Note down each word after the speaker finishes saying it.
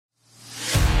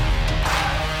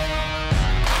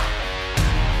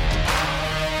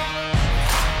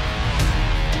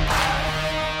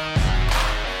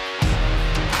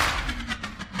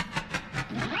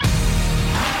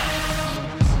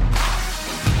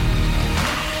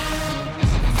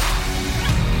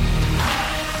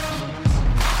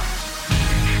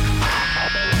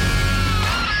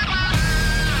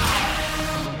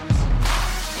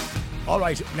All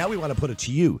right, now we want to put it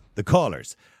to you, the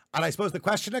callers. And I suppose the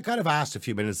question I kind of asked a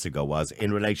few minutes ago was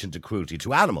in relation to cruelty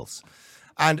to animals.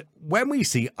 And when we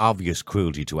see obvious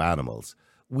cruelty to animals,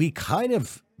 we kind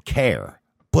of care.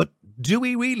 But do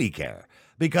we really care?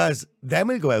 Because then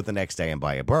we'll go out the next day and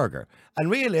buy a burger.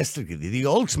 And realistically, the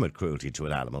ultimate cruelty to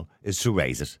an animal is to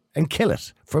raise it and kill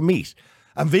it for meat.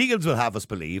 And vegans will have us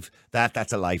believe that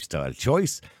that's a lifestyle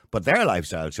choice, but their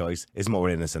lifestyle choice is more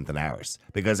innocent than ours,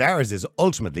 because ours is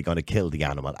ultimately going to kill the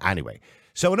animal anyway.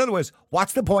 So in other words,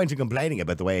 what's the point of complaining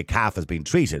about the way a calf has been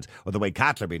treated, or the way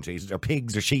cattle are being treated, or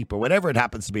pigs or sheep, or whatever it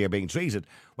happens to be are being treated,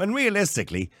 when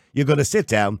realistically, you're going to sit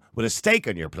down with a steak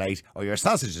on your plate, or your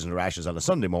sausages and rashes on a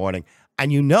Sunday morning,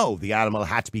 and you know the animal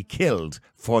had to be killed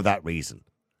for that reason.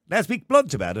 Let's be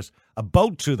blunt about it, a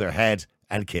bolt through their head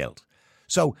and killed.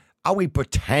 So, are we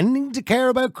pretending to care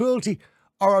about cruelty,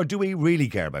 or do we really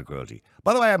care about cruelty?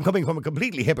 By the way, I'm coming from a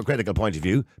completely hypocritical point of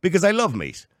view because I love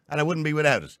meat and I wouldn't be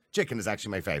without it. Chicken is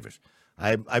actually my favourite.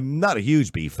 I'm not a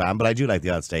huge beef fan, but I do like the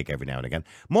odd steak every now and again.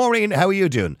 Maureen, how are you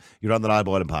doing? You're on the Niall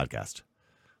Boylan podcast.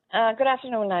 Good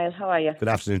afternoon, Niall. How are you? Good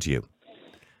afternoon to you.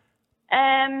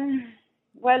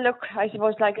 Well, look, I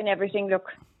suppose like in everything,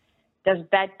 look, there's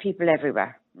bad people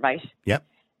everywhere, right? Yep.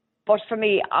 But for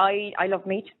me, I love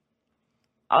meat.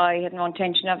 I have no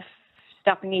intention of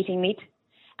stopping eating meat.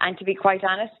 And to be quite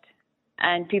honest,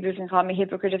 and people can call me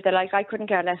hypocrite if they like, I couldn't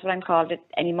care less what I'm called it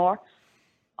anymore.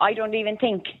 I don't even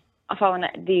think of how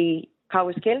the cow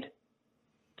was killed,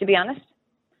 to be honest.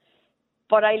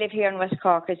 But I live here in West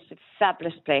Cork. It's a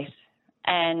fabulous place.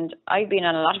 And I've been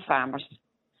on a lot of farmers,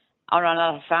 or on a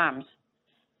lot of farms.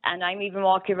 And I'm even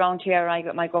walking around here, I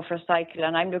might go for a cycle,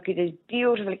 and I'm looking at these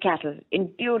beautiful cattle in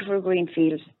beautiful green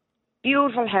fields,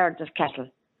 beautiful herds of cattle.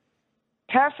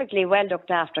 Perfectly well looked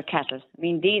after cattle. I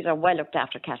mean, these are well looked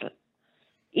after cattle.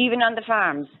 Even on the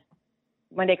farms,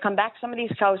 when they come back, some of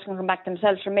these cows can come back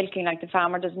themselves from milking, like the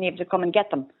farmer doesn't need to come and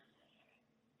get them.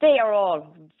 They are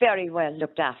all very well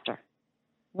looked after.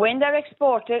 When they're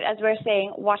exported, as we're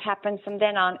saying, what happens from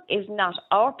then on is not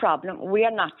our problem. We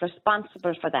are not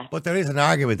responsible for that. But there is an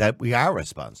argument that we are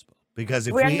responsible. Because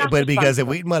if well,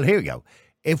 here we go.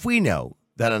 If we know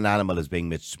that an animal is being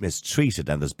mistreated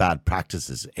and there's bad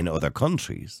practices in other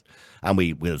countries, and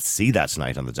we will see that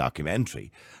tonight on the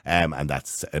documentary, and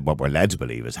that's what we're led to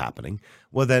believe is happening,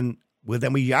 well then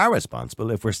we are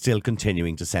responsible if we're still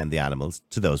continuing to send the animals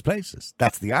to those places.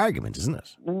 That's the argument, isn't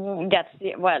it? That's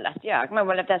the argument.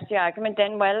 Well, if that's the argument,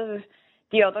 then, well,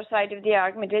 the other side of the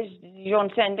argument is you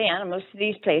don't send the animals to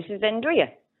these places, then do you?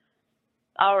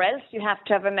 Or else you have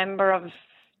to have a member of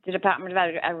the Department of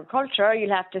Agriculture.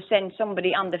 You'll have to send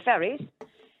somebody on the ferries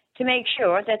to make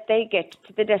sure that they get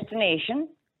to the destination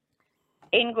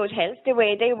in good health the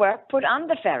way they were put on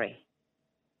the ferry.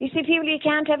 You see, people, you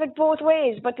can't have it both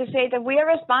ways, but to say that we are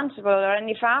responsible or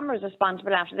any farmer is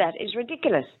responsible after that is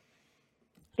ridiculous.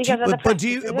 Because but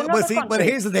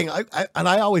here's the thing,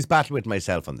 I always battle with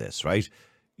myself on this, right?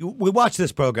 We watch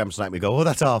this programme tonight and we go, oh,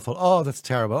 that's awful. Oh, that's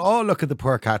terrible. Oh, look at the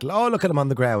poor cattle. Oh, look at them on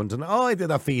the ground. And oh, they're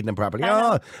not feeding them properly.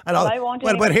 But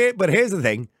here's the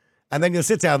thing. And then you'll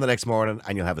sit down the next morning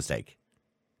and you'll have a steak,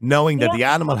 knowing that the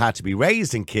animal had to be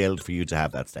raised and killed for you to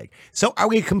have that steak. So are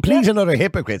we complete and utter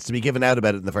hypocrites to be given out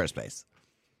about it in the first place?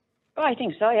 Oh, I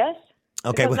think so, yes.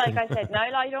 Okay. Because like I said,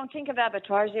 Niall, I don't think of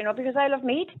abattoirs, because I love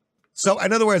meat. So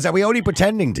in other words, are we only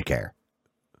pretending to care?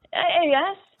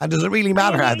 Yes. And does it really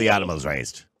matter how the animal's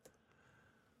raised?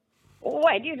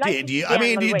 Why do you like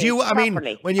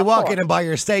when you walk in and buy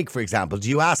your steak, for example, do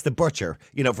you ask the butcher,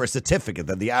 for a certificate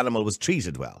that the animal was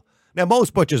treated well? Now,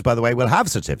 most butchers, by the way, will have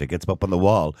certificates up on the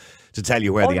wall to tell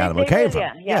you where the animal came from.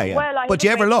 Yeah. Well, but do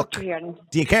you ever look?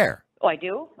 Do you care? Oh, I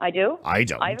do. I don't.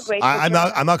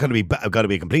 I'm not going to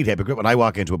be a complete hypocrite. When I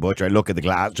walk into a butcher, I look at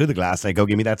through the glass, and I go,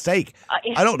 give me that steak.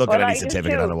 I don't look at any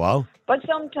certificate on the wall. But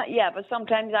sometimes he'll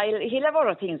have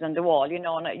other things on the wall,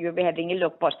 and you'll be having a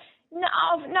look. But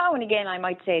now and again, I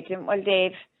might say to him, well,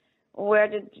 Dave, where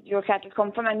did your cattle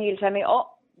come from? And he'll tell me,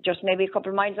 just maybe a couple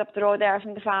of miles up the road there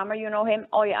from the farmer. You know him?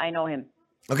 Oh, yeah, I know him.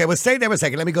 Okay, well, stay there for a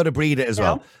second. Let me go to Breda as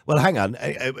well. Well, hang on.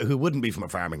 Who wouldn't be from a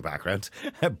farming background?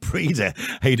 Breda,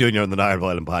 how you doing? You're on the Niall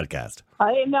Boylan podcast.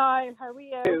 Hi, Niall. How are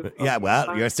you? Yeah,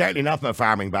 well, you're certainly not from a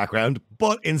farming background.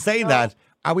 But in saying that,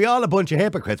 are we all a bunch of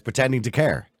hypocrites pretending to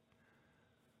care?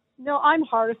 No, I'm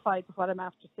horrified with what I'm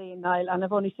after seeing, Niall, and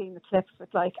I've only seen the clips.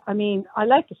 I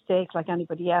like a steak like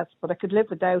anybody else, but I could live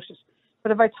without it.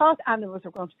 But if I thought animals were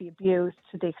going to be abused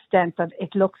to the extent that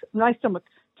it looks, my stomach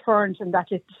turns in that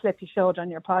little slip you showed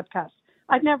on your podcast,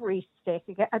 I'd never eat steak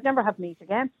again. I'd never have meat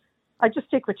again. I'd just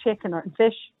stick with chicken or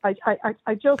fish. I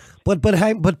just. But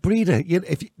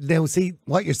Breda, see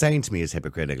what you're saying to me is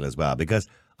hypocritical as well, because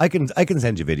I can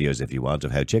send you videos if you want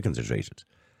of how chickens are treated.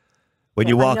 When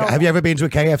Yeah, you walk, I know. have you ever been to a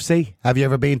KFC? Have you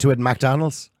ever been to a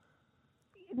McDonald's?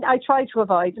 I try to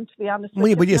avoid them, to be honest.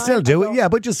 Well, but you Niall, still do I it. don't- Yeah,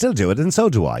 but you still do it, and so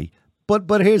do I.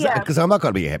 But here's, Yeah. because I'm not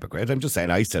going to be a hypocrite. I'm just saying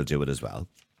I still do it as well.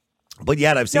 But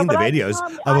yet I've seen but the I- videos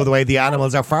Tom, of the way the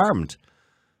animals are farmed.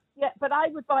 Yeah, but I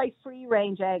would buy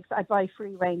free-range eggs. I buy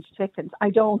free-range chickens.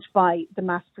 I don't buy the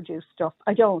mass-produced stuff.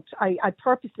 I don't. I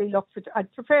purposely look for.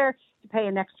 I'd prefer to pay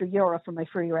an extra euro for my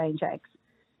free-range eggs,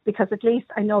 because at least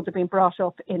I know they're being brought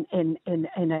up in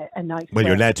a nice Well, way.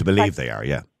 you're led to believe Like, they are.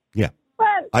 Yeah, yeah.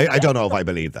 well, I don't know if I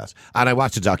believe that. And I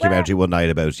watched a documentary one night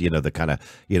about, the kind of,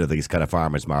 these kind of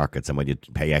farmers markets, and when you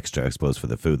pay extra, I suppose, for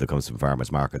the food that comes from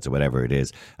farmers markets or whatever it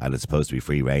is, and it's supposed to be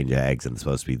free range eggs and it's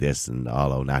supposed to be this and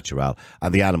all au natural.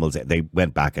 And the animals, they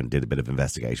went back and did a bit of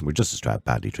investigation, were just as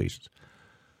badly treated.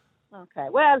 Okay.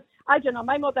 Well, I don't know.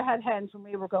 My mother had hens when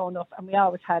we were growing up, and we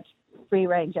always had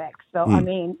free-range eggs. So I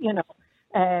mean,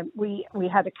 we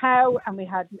had a cow, and we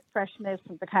had fresh milk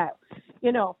from the cow.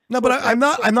 No, but I'm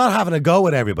not having a go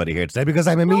at everybody here today, because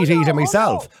I'm a meat eater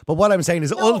myself. But what I'm saying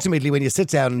is, ultimately, when you sit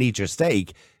down and eat your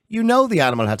steak, the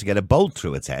animal had to get a bolt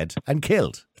through its head and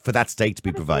killed for that steak to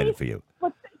be provided for you.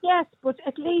 But yes, but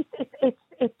at least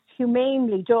it's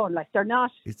humanely done. Like they're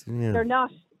not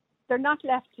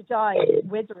left to die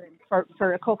withering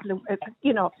for a couple of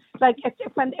like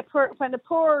when a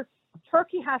poor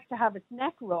turkey has to have its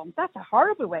neck wrung, that's a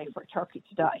horrible way for a turkey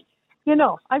to die.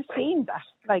 I've seen that.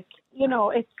 Like,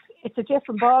 it's a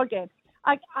different ballgame.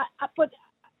 But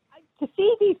to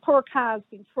see these poor calves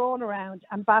being thrown around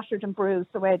and battered and bruised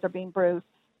the way they're being bruised,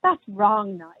 that's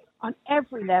wrong, Niall. On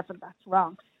every level, that's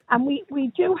wrong. And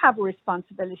we do have a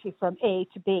responsibility from A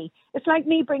to B. It's like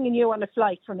me bringing you on a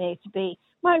flight from A to B.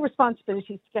 My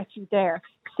responsibility is to get you there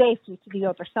safely to the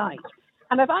other side.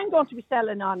 And if I'm going to be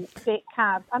selling on fake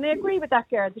calves, and I agree with that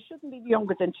girl, they shouldn't be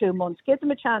younger than 2 months. Give them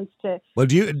a chance to. Well,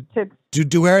 do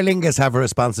Aer Lingus have a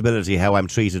responsibility how I'm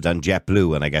treated on JetBlue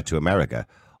when I get to America?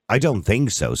 I don't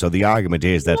think so. So the argument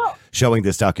is that showing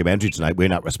this documentary tonight, we're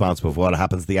not responsible for what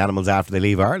happens to the animals after they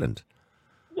leave Ireland.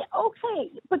 Yeah,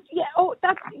 okay, but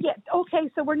okay.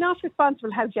 So we're not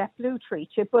responsible how JetBlue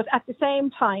treats you, but at the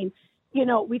same time,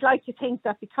 we'd like to think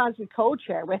that because we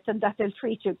co-chair with them, that they'll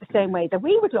treat you the same way that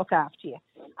we would look after you.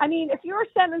 I mean, if you're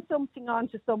selling something on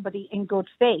to somebody in good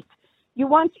faith, you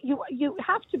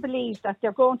have to believe that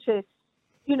they're going to,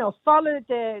 follow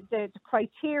the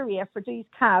criteria for these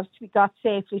calves to be got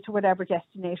safely to whatever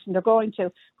destination they're going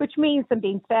to, which means them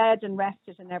being fed and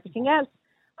rested and everything else.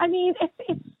 I mean,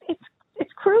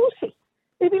 it's cruelty.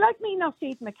 It'd be like me not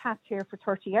feeding my cat here for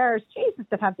 30 hours. Jesus,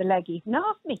 they'd have the leg eaten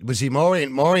off me. But see,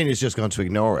 Maureen is just going to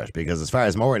ignore it, because as far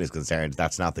as Maureen is concerned,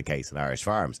 that's not the case in Irish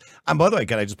farms. And by the way,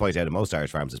 can I just point out, in most Irish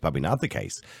farms, it's probably not the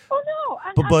case. Oh,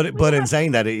 no. But in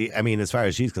saying that, I mean, as far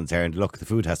as she's concerned, look, the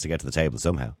food has to get to the table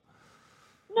somehow.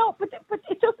 No, but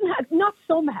it doesn't have, not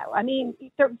somehow. I mean,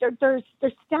 there's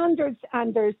standards,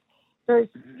 and there's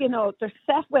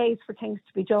set ways for things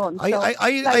to be done.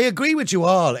 I agree with you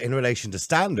all in relation to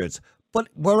standards. But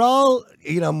we're all,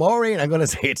 Maureen, I'm going to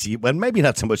say it to you. Well, maybe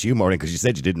not so much you, Maureen, because you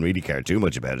said you didn't really care too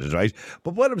much about it, right?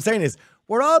 But what I'm saying is,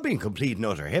 we're all being complete and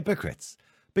utter hypocrites.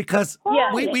 Because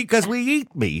we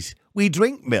eat meat, we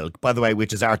drink milk, by the way,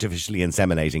 which is artificially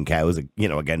inseminating cows,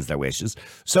 against their wishes.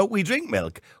 So we drink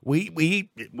milk, we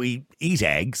eat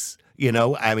eggs.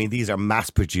 I mean, these are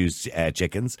mass-produced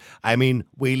chickens. I mean,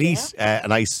 we'll eat a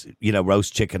nice,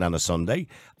 roast chicken on a Sunday.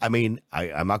 I mean,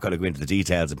 I'm not going to go into the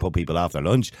details and put people off their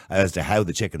lunch as to how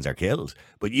the chickens are killed.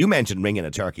 But you mentioned wringing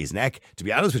a turkey's neck. To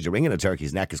be honest with you, wringing a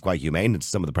turkey's neck is quite humane in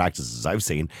some of the practices I've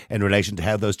seen in relation to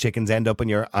how those chickens end up on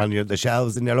the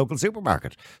shelves in your local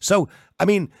supermarket. So, I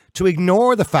mean, to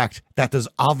ignore the fact that there's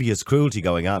obvious cruelty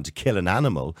going on to kill an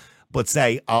animal, but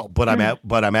say, but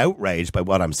I'm outraged by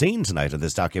what I'm seeing tonight in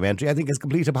this documentary, I think is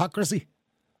complete hypocrisy.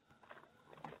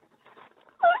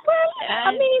 Well,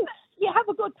 I mean, you have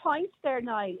a good point there,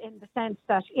 Niall, in the sense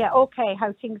that,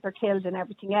 how things are killed and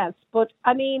everything else. But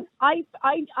I mean,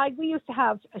 we used to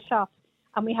have a shop,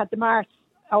 and we had the marts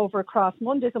over across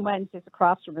Mondays and Wednesdays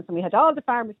across from us, and we had all the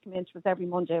farmers come in to us every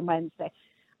Monday and Wednesday,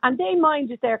 and they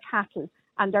minded their cattle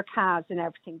and their calves and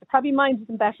everything. They probably minded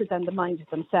them better than they minded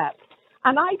themselves.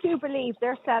 And I do believe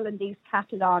they're selling these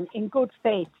cattle on in good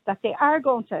faith, that they are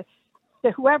going to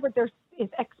whoever is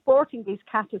exporting these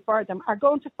cattle for them are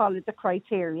going to follow the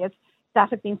criteria that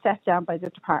have been set down by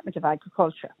the Department of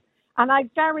Agriculture. And I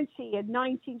guarantee you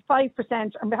 95%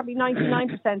 or maybe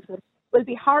 99% will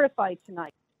be horrified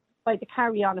tonight by the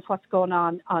carry-on of what's going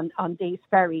on these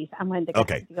ferries and when they get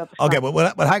to the other side. Okay,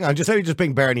 well, hang on. Let me just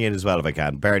bring Bernie in as well if I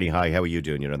can. Bernie, hi, how are you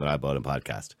doing? You're on the Niall Bolan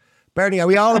podcast. Bernie, are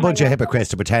we all a bunch of hypocrites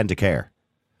to pretend to care?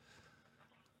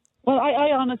 Well,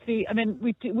 I honestly, I mean,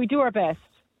 we do our best.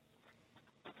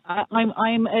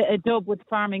 I'm a dub with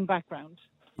farming background.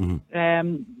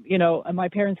 You know, and my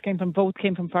parents both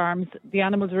came from farms. The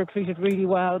animals were treated really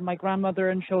well. My grandmother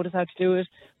and showed us how to do it.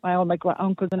 All my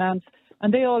uncles and aunts,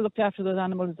 and they all looked after those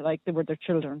animals like they were their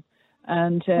children.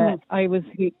 And I was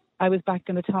back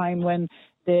in the time when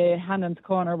the Hannon's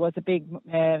Corner was a big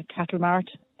cattle mart.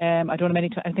 I don't know many.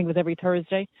 I think it was every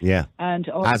Thursday. Yeah. And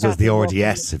as was the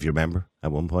RDS, if you remember,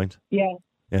 at one point. Yeah.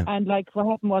 Yeah. And like what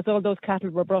happened was all those cattle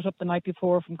were brought up the night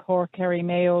before from Cork, Kerry,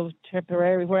 Mayo,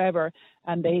 Tipperary, wherever,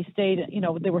 and they stayed, you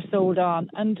know, they were sold on.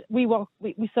 And we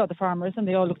saw the farmers and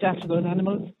they all looked after those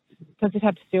animals because they'd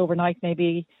have to stay overnight.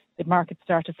 Maybe the market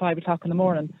started at 5 o'clock in the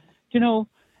morning. You know,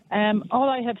 all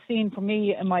I have seen for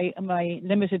me in my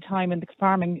limited time in the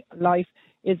farming life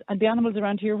is, and the animals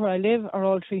around here where I live are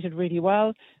all treated really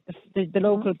well. The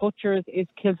local butcher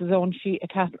kills his own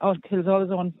kills all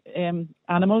his own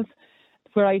animals.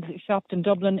 Where I shopped in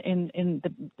Dublin, in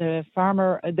the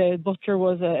farmer, the butcher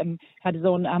had his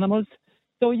own animals.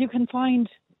 So you can find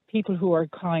people who are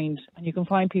kind, and you can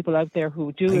find people out there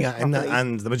who do. Yeah,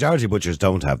 and the majority of butchers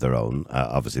don't have their own.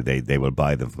 Obviously, they will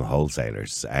buy them from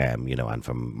wholesalers, you know, and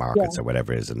from markets or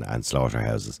whatever it is, and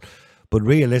slaughterhouses. But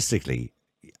realistically,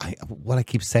 what I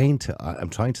keep saying I'm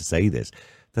trying to say this,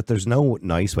 that there's no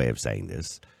nice way of saying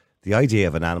this. The idea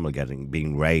of an animal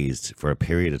being raised for a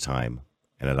period of time,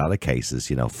 in a lot of cases,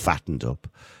 you know, fattened up.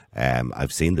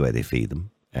 I've seen the way they feed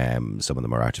them. Some of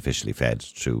them are artificially fed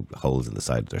through holes in the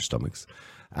side of their stomachs.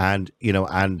 And, you know,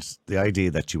 and the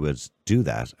idea that you would do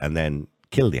that and then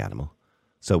kill the animal.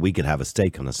 So we could have a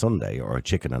steak on a Sunday or a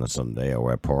chicken on a Sunday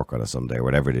or a pork on a Sunday or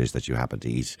whatever it is that you happen to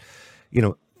eat. You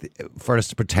know, for us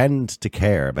to pretend to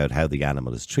care about how the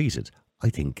animal is treated, I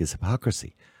think is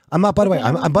hypocrisy. I'm not, by the way,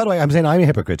 I'm saying I'm a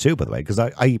hypocrite too, by the way, because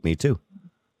I eat meat too.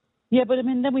 Yeah, but I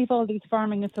mean, then we've all these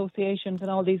farming associations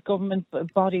and all these government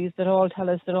bodies that all tell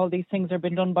us that all these things are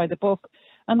being done by the book.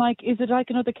 And like, is it like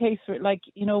another case where, like,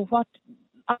 you know, what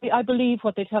I believe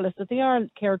what they tell us, that they are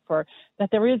cared for, that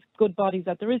there is good bodies,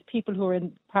 that there is people who are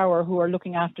in power who are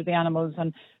looking after the animals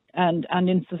and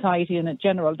in society and in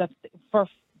general, that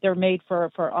they're made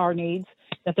for our needs,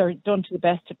 that they're done to the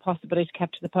best possibility,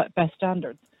 kept to the best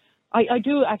standards. I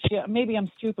do actually, maybe I'm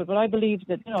stupid, but I believe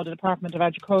that, you know, the Department of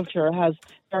Agriculture has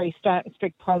very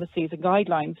strict policies and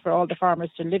guidelines for all the farmers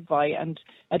to live by and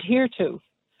adhere to.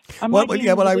 I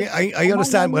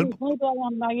understand. Maybe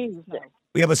I'm naive now.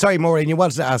 Yeah, but sorry, Maureen, you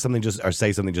wanted to ask something or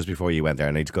say something just before you went there.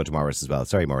 I need to go to Morris as well.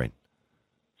 Sorry, Maureen.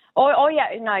 Oh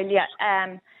yeah, Niall, yeah.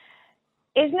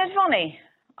 Isn't it funny?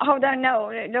 Oh, no,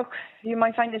 look, you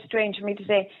might find this strange for me to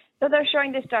say. So they're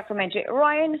showing this documentary.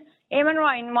 Eamon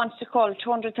Ryan wants to cull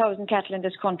 200,000 cattle in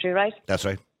this country, right? That's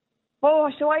right. Oh,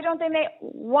 so why don't they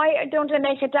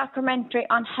make a documentary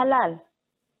on halal?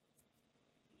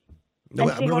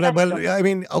 Well, I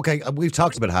mean, okay, we've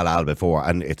talked about halal before,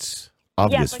 and it's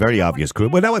obvious, very obvious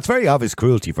cruelty. Well, no, it's very obvious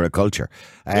cruelty for a culture,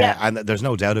 and there's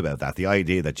no doubt about that. The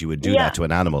idea that you would do that to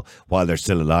an animal while they're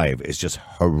still alive is just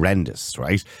horrendous,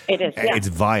 right? It is. It's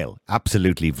vile,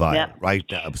 absolutely vile, right?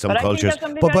 Some cultures,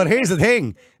 but here's the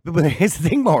thing. But here's the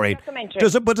thing, Maureen.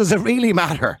 Does it really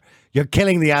matter? You're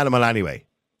killing the animal anyway.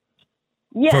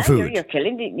 Yeah, for food. You're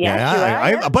killing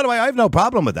the. By the way, I have no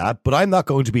problem with that, but I'm not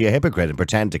going to be a hypocrite and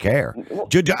pretend to care.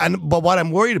 But what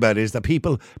I'm worried about is that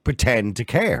people pretend to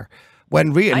care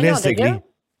when realistically,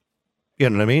 you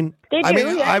know what I mean? They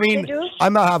do.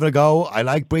 I'm not having a go. I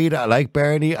like Breda, I like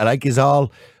Bernie, I like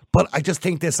Izal, but I just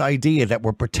think this idea that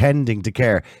we're pretending to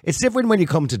care. It's different when you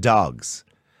come to dogs.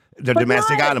 They're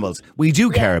domestic animals. We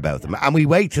do care about them, and we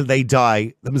wait till they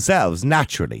die themselves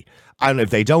naturally. And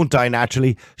if they don't die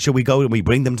naturally, should we go and we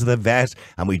bring them to the vet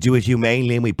and we do it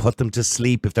humanely and we put them to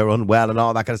sleep if they're unwell and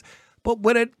all that kind of stuff. But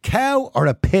with a cow or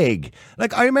a pig,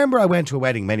 like I remember I went to a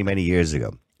wedding many, many years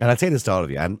ago, and I'll say this to all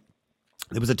of you, and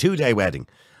it was a 2-day wedding.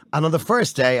 And on the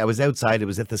first day, I was outside, it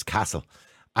was at this castle,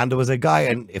 and there was a guy,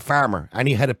 a farmer, and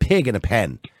he had a pig in a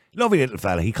pen. Lovely little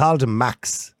fella. He called him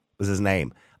Max, was his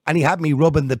name. And he had me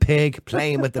rubbing the pig,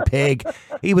 playing with the pig.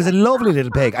 He was a lovely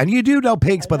little pig. And you do know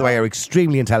pigs, by the way, are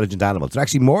extremely intelligent animals. They're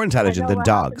actually more intelligent than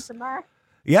dogs.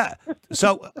 Yeah.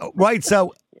 So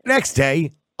next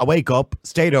day, I wake up,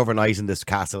 stayed overnight in this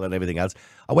castle and everything else.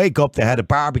 I wake up, they had a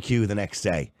barbecue the next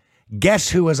day. Guess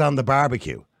who was on the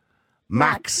barbecue?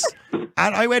 Max. And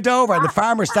I went over, and the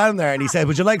farmer's standing there, and he said,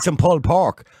 "Would you like some pulled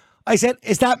pork?" I said,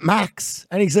 "Is that Max?"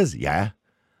 And he says, "Yeah."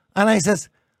 And I says,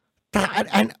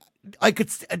 and I could,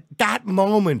 at that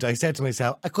moment, I said to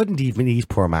myself, I couldn't even eat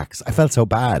poor Max. I felt so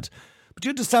bad. But you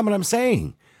understand what I'm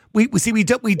saying? We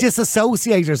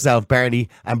disassociate ourselves, Bernie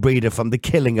and Breda, from the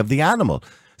killing of the animal.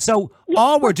 So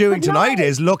all we're doing tonight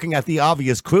is looking at the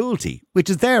obvious cruelty, which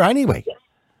is there anyway.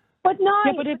 But no,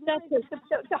 Yeah, but if that's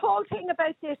the whole thing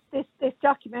about this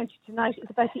documentary tonight is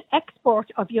about the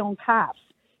export of young calves.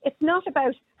 It's not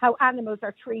about how animals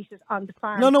are treated on the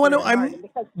farm. No, I know.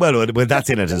 Well, that's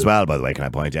in it as well, by the way, can I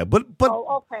point out? But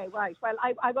oh, okay, right. Well,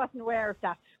 I wasn't aware of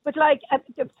that. But like,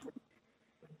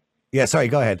 yeah, sorry,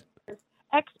 go ahead.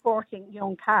 Exporting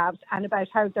young calves and about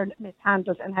how they're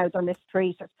mishandled and how they're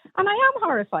mistreated, and I am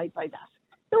horrified by that.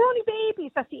 They're only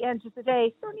babies at the end of the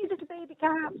day. They're only little baby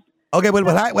calves. Okay, well,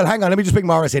 hang on. Let me just bring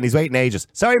Morris in. He's waiting ages.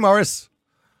 Sorry, Morris.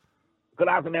 Good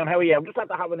afternoon. How are you? I'm just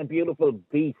after having a beautiful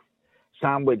beef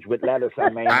sandwich with lettuce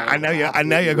and mayonnaise. I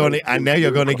know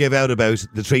you're going to give out about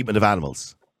the treatment of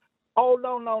animals. Oh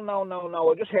no!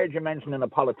 I just heard you mentioning a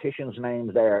politician's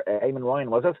names there. Eamon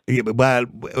Ryan, was it? Yeah, well,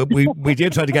 we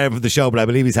did try to get him for the show, but I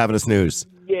believe he's having a snooze.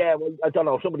 Yeah, well, I don't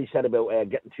know. Somebody said about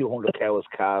getting 200 cows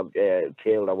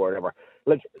killed or whatever.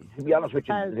 Like, to be honest with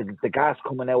you, the gas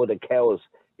coming out of the cows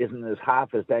isn't as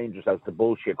half as dangerous as the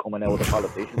bullshit coming out of the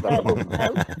politicians.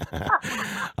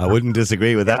 I wouldn't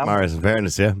disagree with that, Morris, in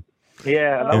fairness, yeah.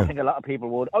 Yeah, and I think a lot of people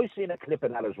would. I've seen a clip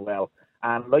of that as well.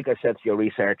 And like I said to your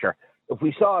researcher, if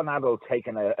we saw an adult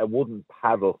taking a wooden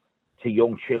paddle to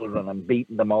young children and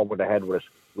beating them over the head with it,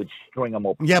 we'd string them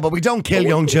up. Yeah, but we don't kill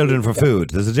young children for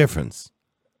food. There's a difference.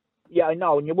 Yeah, I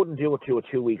know, and you wouldn't do it to a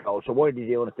 2-week-old, so why are you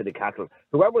doing it to the cattle?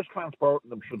 Whoever's transporting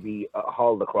them should be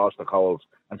hauled across the coals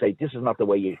and say, this is not the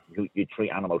way you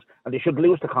treat animals, and they should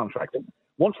lose the contract.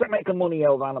 Once they're making money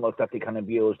out of animals that they can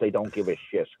abuse, they don't give a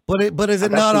shit. But is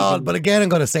it not all, but again, I'm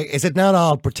going to say, is it not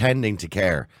all pretending to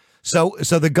care? So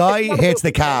the guy hits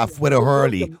the calf with a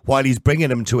hurley while he's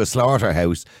bringing him to a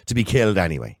slaughterhouse to be killed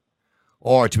anyway.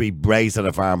 Or to be raised on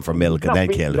a farm for milk and then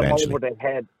killed eventually.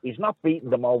 He's not beating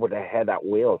them over the head at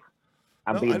will.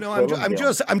 I'm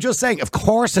just saying, of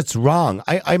course it's wrong.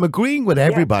 I'm agreeing with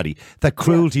everybody that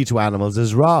cruelty to animals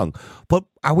is wrong. But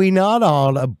are we not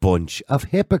all a bunch of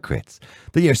hypocrites?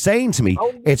 That you're saying to me,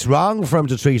 it's wrong for him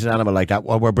to treat an animal like that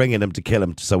while we're bringing him to kill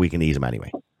him so we can eat him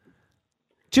anyway.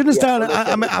 Do you understand?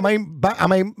 Am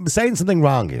I saying something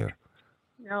wrong here?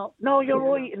 No, you're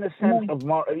right in the sense of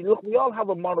look, we all have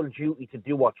a moral duty to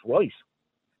do what's right.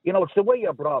 You know, it's the way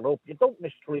you're brought up. You don't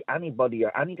mistreat anybody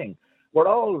or anything. We're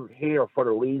all here for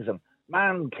a reason.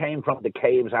 Man came from the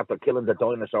caves after killing the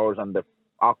dinosaurs and the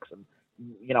oxen.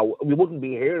 You know, we wouldn't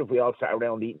be here if we all sat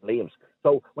around eating leaves.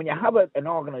 So when you have an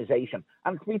organisation,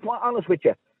 and to be honest with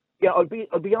you, I'll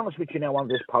be honest with you now on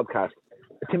this podcast.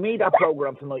 To me, that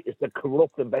programme tonight is the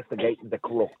corrupt investigating the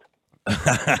corrupt.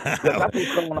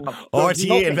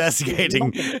 RTE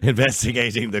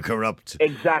investigating the corrupt.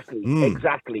 Exactly.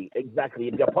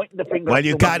 You're pointing the finger. Well,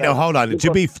 you can't. No, hold on. To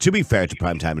be fair to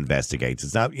Primetime Investigates,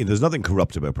 it's not. There's nothing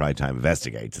corrupt about Primetime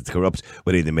Investigates. It's corrupt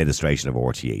within the administration of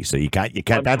RTE. So you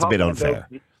can't. That's a bit unfair.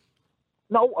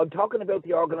 No, I'm talking about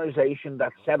the organisation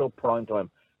that set up Primetime.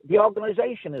 The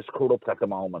organisation is corrupt at the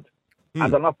moment.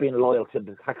 And they're not being loyal to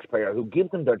the taxpayer who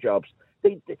give them their jobs.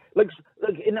 They like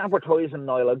in advertising,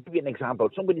 Niall, I'll give you an example.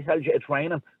 Somebody tells you it's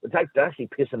raining, but they're actually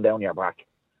pissing down your back.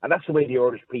 And that's the way the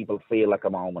Irish people feel at the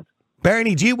moment.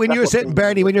 Bernie, when you're sitting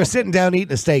down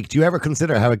eating a steak, do you ever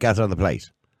consider how it gets on the plate?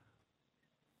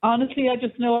 Honestly, I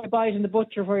just know I buy it in the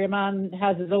butcher where your man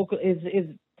has his local his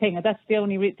thing, and that's the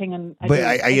only thing. And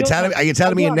are you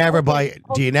telling me you never buy?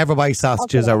 Do you never buy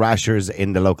sausages or rashers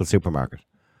in the local supermarket?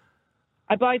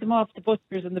 I buy them off the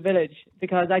butchers in the village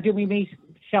because I do my meat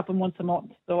shopping once a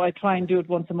month. So I try and do it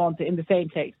once a month in the same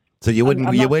place. So you wouldn't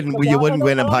go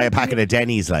in and buy a packet of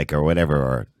Denny's like or whatever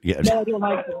or no, I don't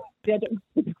like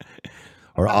it.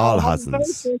 Or all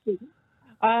Hudson's.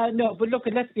 No, but look,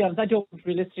 let's be honest. I don't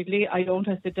realistically. I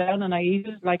sit down and I eat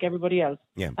it like everybody else.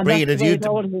 Yeah, Breda,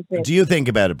 do you think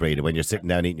about it, Breda, when you're sitting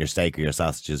down eating your steak or your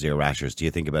sausages or your rashers? Do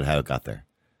you think about how it got there?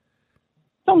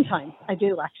 Sometimes I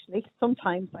do, actually.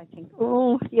 Sometimes I think,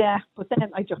 oh, yeah, but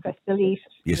then I still eat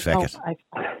it. You fake it.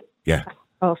 Yeah.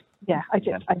 Oh, yeah, I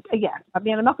do. I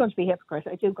mean, I'm not going to be a hypocrite.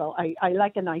 I do go. I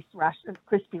like a nice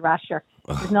crispy rasher.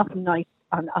 There's nothing nice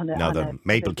on a... No, the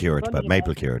maple cured, but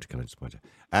maple cured, can I just point out?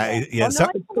 I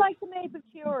don't like the maple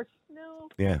cured. No.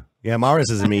 Yeah. Morris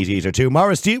is a meat eater too.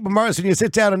 Morris, when you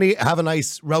sit down and have a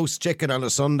nice roast chicken on a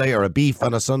Sunday or a beef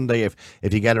on a Sunday, if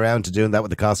you get around to doing that with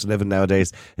the cost of living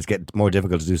nowadays, it's getting more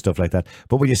difficult to do stuff like that.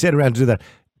 But when you sit around to do that,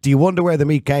 do you wonder where the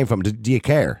meat came from? Do you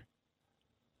care?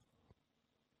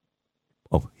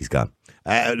 Oh, he's gone.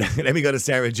 Let me go to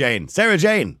Sarah Jane. Sarah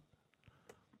Jane.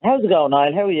 How's it going,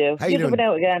 Niall? How are you? How you doing?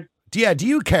 Out again. Do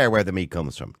you care where the meat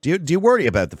comes from? Do you worry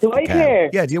about the cow? Do I care?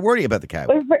 Yeah, do you worry about the cow?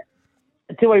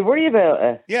 Do I worry about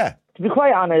it? Yeah. To be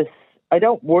quite honest, I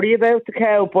don't worry about the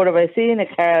cow, but if I seen a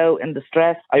cow in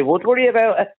distress, I would worry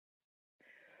about it.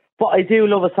 But I do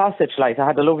love a sausage. Like, I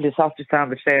had a lovely sausage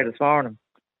sandwich there this morning.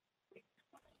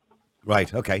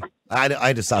 Right, okay. I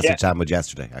had a sausage sandwich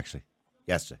yesterday, actually.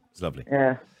 Yesterday. It's lovely.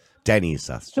 Yeah. Denny's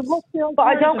sausage. So what's the But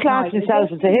I don't alternative, class Niall?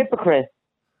 myself as a hypocrite.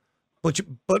 But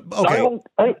I okay. don't-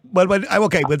 Well,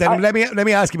 okay. But then let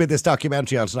me ask you about this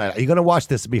documentary on tonight. Are you going to watch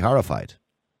this and be horrified?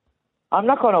 I'm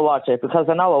not going to watch it because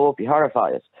I know I won't be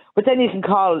horrified. But then you can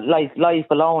call like life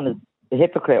alone as a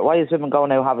hypocrite. Why is women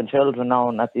going out having children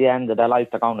knowing at the end of their life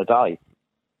they're going to die?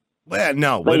 Well,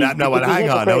 no, Well, hang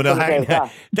on. No, hang on.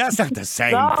 that. That's not the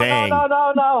same No, thing.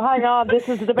 no, hang on. This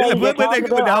is the debate. With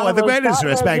the greatest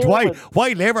respect,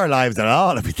 why live our lives at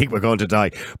all if we think we're going to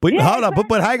die? But hold on,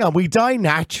 but hang on, we die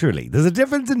naturally. There's a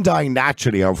difference in dying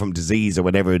naturally or from disease or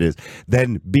whatever it is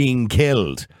than being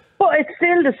killed. But it's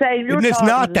still the same. It's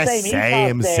not the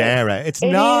same, Sarah. It's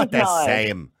not the Niall.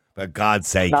 same. For God's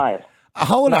sake. Niall.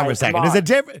 Hold on Niall, for a second. come There's a on.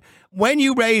 difference. When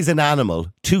you raise an animal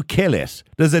to kill it,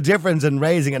 there's a difference in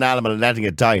raising an animal and letting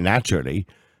it die naturally.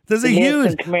 There's a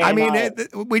huge. come here, I mean,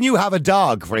 Niall. when you have a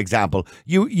dog, for example,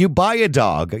 you buy a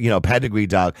dog, pedigree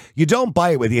dog. You don't buy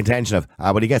it with the intention of,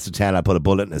 when he gets to 10, I'll put a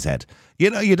bullet in his head.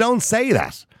 You don't say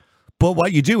that. But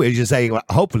what you do is you say, well,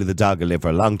 hopefully the dog will live for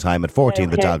a long time. At 14,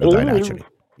 the Okay. dog will die Ooh. naturally.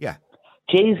 Yeah.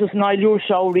 Jesus, Niall, you're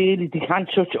so really, they can't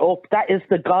shut you up. That is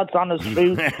the God's honest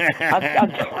truth.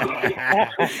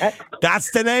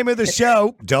 That's the name of the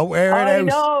show. Don't wear it I out.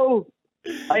 know.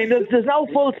 There's no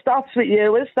full stops with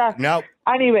you, is there? No.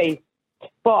 Anyway,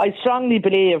 but I strongly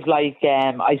believe,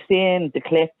 I seen the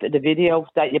clip, the video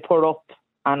that you put up,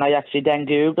 and I actually then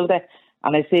Googled it,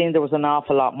 and I seen there was an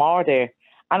awful lot more there.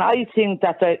 And I think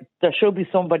that there should be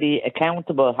somebody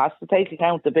accountable, has to take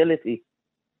accountability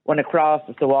when it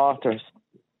crosses the waters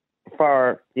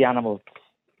for the animals.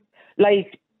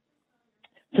 Like,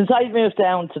 since I've moved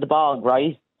down to the bog,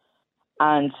 right,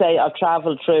 and say I've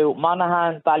travelled through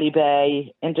Monaghan,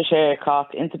 Ballybay, into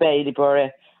Shercock, into Baileyborough,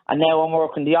 and now I'm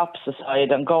working the opposite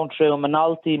side. I'm going through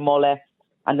Minolty, Mulla,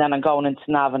 and then I'm going into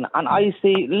Navan, and I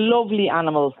see lovely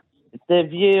animals. The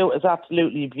view is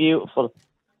absolutely beautiful.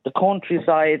 The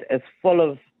countryside is full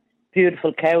of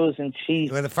beautiful cows and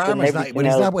sheep. Well, the farmer's not.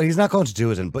 Well, he's not going to do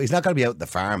it, but he's not going to be out in the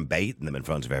farm baiting them in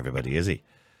front of everybody, is he?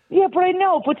 Yeah, but I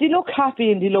know. But they look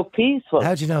happy and they look peaceful.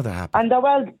 How do you know they're happy? And they're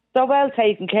well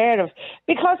taken care of,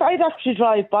 because I'd actually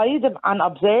drive by them and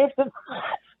observe them.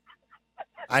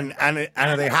 And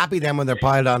are they happy then when they're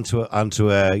piled onto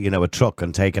a truck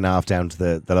and taken off down to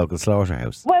the local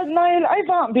slaughterhouse? Well, Niall, I've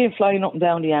often been flying up and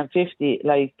down the M50,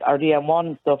 or the M1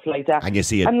 and stuff like that. And you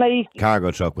see a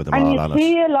cargo truck with them all on and you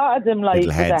see it. a lot of them Little with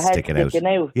their heads heads sticking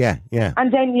out. Yeah.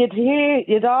 And then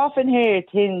you'd often hear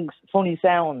things, funny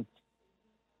sounds.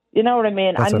 You know what I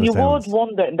mean? What sort and of you sounds? would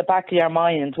wonder in the back of your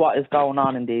mind what is going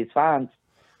on in these vans.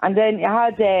 And then you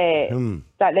had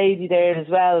that lady there as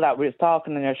well that was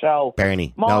talking in your show.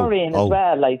 Bernie. Maureen as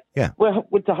well,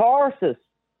 with the horses.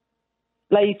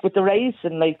 With the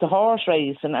racing, the horse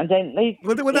racing. And then,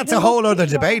 Well, that's a whole other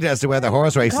debate as to whether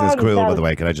horse racing is cruel, by the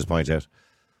way, can I just point out?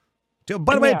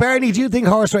 By the way, Bernie, do you think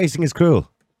horse racing is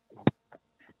cruel?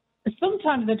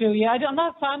 Sometimes I do, yeah. I'm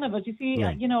not a fan of it. You see,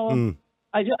 I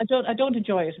don't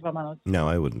enjoy it, if I'm honest. No,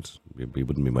 I wouldn't. It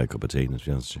wouldn't be my cup of tea, to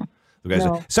be honest with you.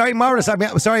 No. Sorry, Morris.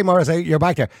 You're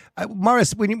back there.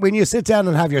 Morris, when you sit down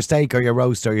and have your steak or your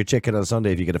roast or your chicken on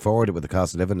Sunday, if you can afford it with the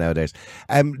cost of living nowadays,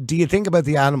 do you think about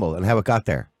the animal and how it got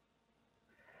there?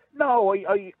 No,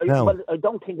 No. Well, I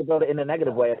don't think about it in a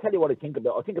negative way. I tell you what I think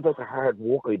about. I think about the hard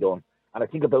work I done, and I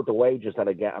think about the wages that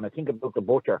I get, and I think about the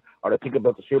butcher, or I think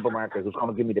about the supermarket who's going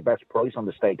to give me the best price on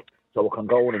the steak, so I can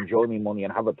go and enjoy my money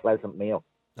and have a pleasant meal.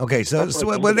 Okay,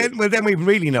 then we've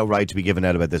really no right to be giving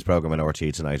out about this program on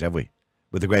RTE tonight, have we?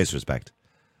 With the greatest respect.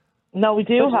 No, we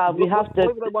do have. We have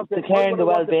to care the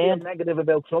well-being. Negative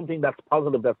about something that's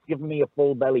positive, that's giving me a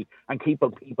full belly and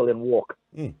keeping people in work.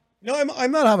 No,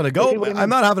 I'm not having a go. I'm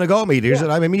not having a go at meat eaters.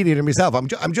 I'm a meat eater myself. I'm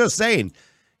just saying,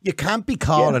 you can't be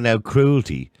calling out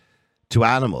cruelty to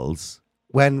animals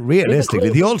when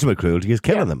realistically the ultimate cruelty is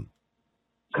killing them.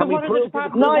 Can we prove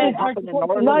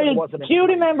Niall, do you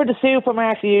remember the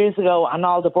supermarket years ago and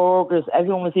all the burgers?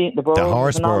 Everyone was eating the burgers. The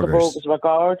horse and all burgers. the burgers were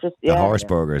gorgeous. The horse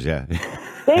burgers, yeah.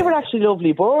 They were actually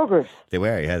lovely burgers. They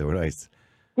were nice.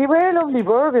 They were lovely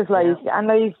burgers,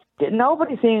 and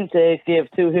nobody seemed to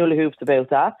give two hula hoops about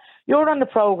that. You're on the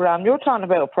programme, you're talking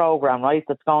about a programme, right,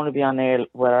 that's going to be on air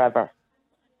wherever.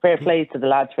 Fair play to the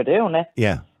lads for doing it.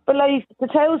 Yeah. But the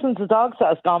thousands of dogs that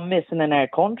has gone missing in our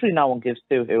country, no one gives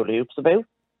two hula hoops about.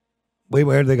 Wait,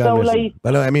 where are they gone? So,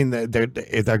 well, I mean, they're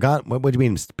gone. What do you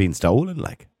mean, being stolen?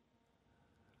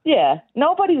 Yeah,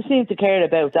 nobody seems to care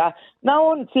about that. No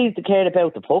one seems to care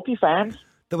about the puppy farms.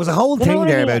 There was a whole You know thing what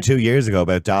I there mean? about 2 years ago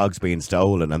about dogs being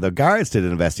stolen, and the guards did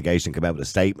an investigation, came out with a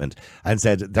statement, and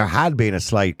said there had been a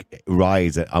slight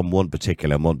rise on one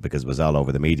particular month because it was all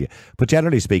over the media. But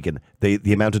generally speaking,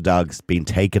 the amount of dogs being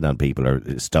taken on people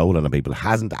or stolen on people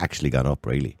hasn't actually gone up,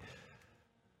 really.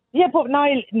 Yeah, but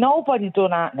Niall, nobody's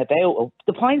done anything about it.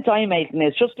 The point I'm making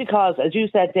is just because, as you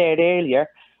said there earlier,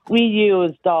 we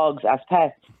use dogs as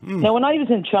pets. Now, when I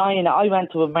was in China, I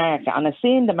went to a market and I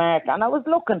seen the market and I was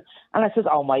looking and I said,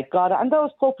 oh my God, and those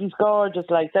puppies gorgeous,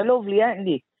 like they're lovely, aren't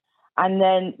they? And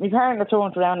then my partner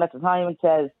turned around at the time and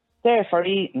says, they're for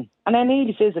eating. And I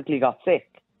nearly physically got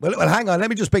sick. Well, hang on.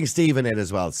 Let me just bring Stephen in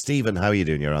as well. Stephen, how are you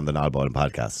doing? You're on the Niall Boylan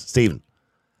podcast. Stephen.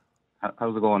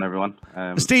 How's it going, everyone?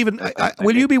 Stephen,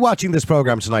 will you be watching this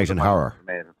programme tonight in horror?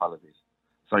 Apologies.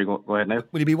 Sorry, go ahead now.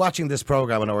 Will you be watching this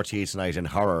programme on RTE tonight in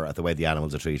horror at the way the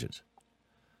animals are treated?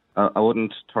 I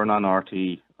wouldn't turn on RT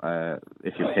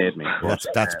if you paid me.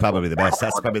 That's probably the best.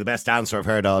 That's probably the best answer I've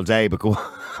heard all day. But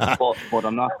but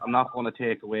I'm not going to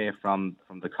take away from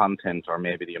the content or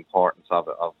maybe the importance of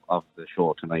the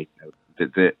show tonight.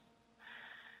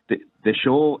 The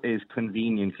show is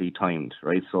conveniently timed,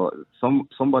 right? So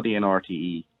somebody in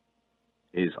RTE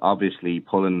is obviously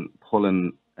pulling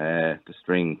the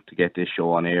string to get this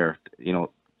show on air. You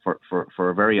know, for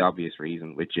a very obvious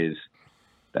reason, which is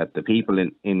that the people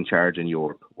in charge in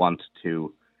Europe want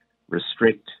to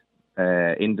restrict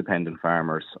independent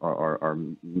farmers or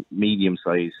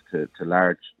medium-sized to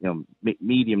large,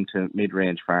 medium to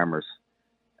mid-range farmers'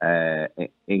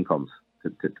 incomes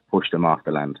to push them off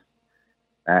the land.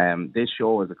 This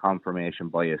show is a confirmation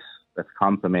bias that's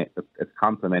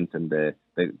complementing the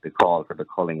call for the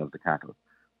culling of the cattle.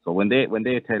 So when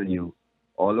they tell you,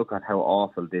 oh, look at how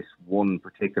awful this one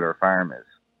particular farm is,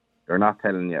 they're not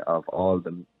telling you of all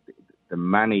the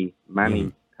many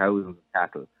thousands of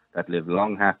cattle that live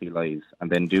long, happy lives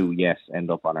and then end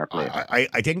up on our plate.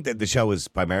 I think that the show is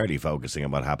primarily focusing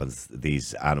on what happens to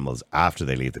these animals after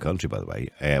they leave the country, by the way,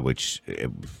 I was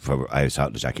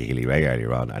talking to Jackie Healy-Rae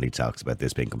earlier on, and he talks about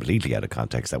this being completely out of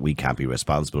context, that we can't be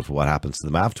responsible for what happens to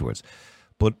them afterwards.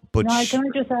 But can I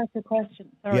just ask a question?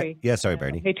 Sorry. Yeah, sorry,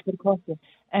 Bernie. I hate to put a question.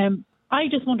 I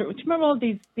just wonder, do you remember all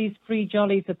these free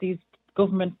jollies that these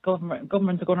governments are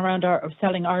going around are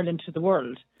selling Ireland to the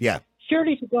world? Yeah.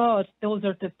 Surely to God, those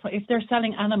are if they're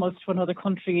selling animals to another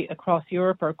country across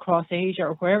Europe or across Asia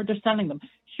or wherever they're selling them,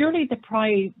 surely the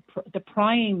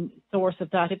prime source of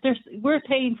that, we're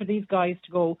paying for these guys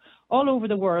to go all over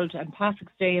the world and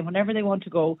Patrick's Day and whenever they want to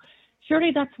go,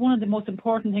 surely that's one of the most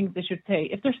important things they should say.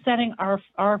 If they're selling our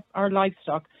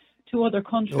livestock to other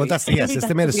countries. Well, it's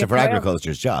the Minister for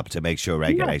Agriculture's job to make sure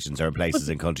regulations are in places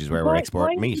in countries where we're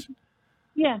exporting meat.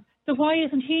 Yeah. So why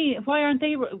aren't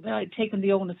they taking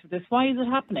the onus for this? Why is it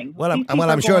happening?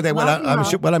 I'm sure they will.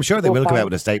 I'm sure they will come out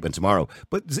with a statement tomorrow.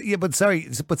 But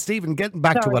Stephen, getting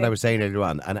back to what I was saying earlier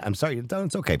on, and I'm sorry,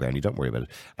 it's okay, Bernie, don't worry about it.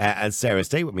 And Sarah,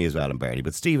 stay with me as well, and Bernie.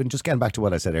 But Stephen, just getting back to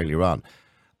what I said earlier on.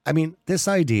 I mean, this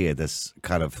idea, this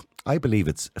kind of, I believe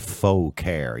it's faux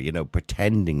care,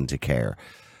 pretending to care.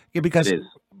 Yeah,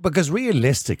 because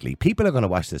realistically, people are going to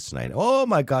watch this tonight. Oh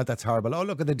my God, that's horrible. Oh,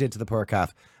 look what they did to the poor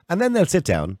calf. And then they'll sit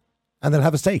down and they'll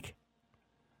have a steak.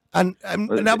 But I'm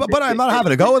not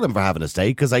having a go with them for having a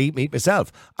steak because I eat meat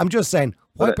myself. I'm just saying,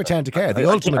 why pretend to care? The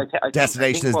ultimate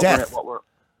destination is death.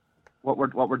 What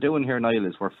we're doing here, Niall,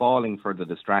 is we're falling for the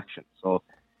distraction. So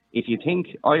if you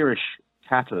think Irish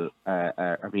cattle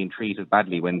are being treated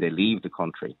badly when they leave the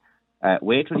country,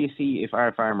 wait till you see if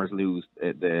our farmers lose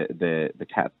the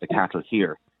cattle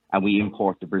here and we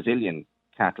import the Brazilian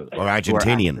cattle or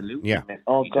Argentinian. Yeah.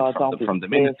 Oh God, from the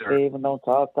minister. Even don't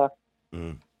talk that.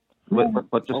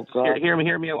 But just hear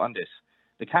me out on this.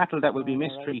 The cattle that will be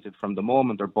mistreated from the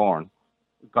moment they're born,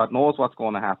 God knows what's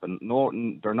going to happen. No,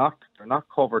 they're not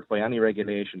covered by any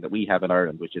regulation that we have in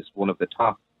Ireland, which is one of the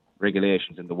top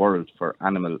regulations in the world for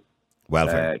animal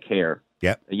welfare care.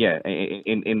 Yeah.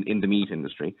 In the meat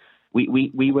industry.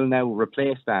 We will now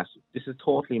replace that. This is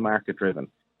totally market driven.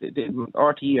 The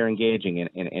RTE are engaging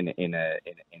in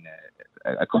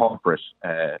a corporate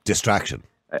distraction,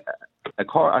 a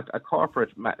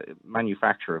corporate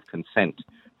manufacture of consent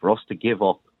for us to give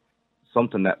up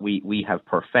something that we have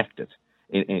perfected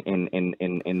in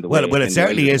the way. Well, it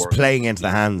certainly is playing into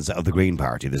the hands of the Green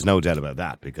Party. There's no doubt about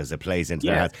that because it plays into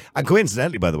their hands. And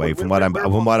coincidentally, by the way, from what I'm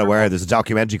aware, there's a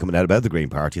documentary coming out about the Green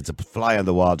Party. It's a fly on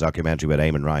the wall documentary with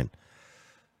Eamon Ryan.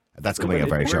 That's coming out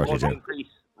very shortly too.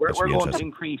 We're going to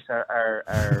increase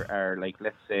our like,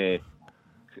 let's say,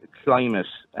 climate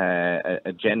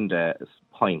agenda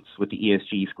points with the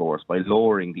ESG scores by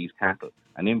lowering these cattle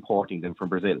and importing them from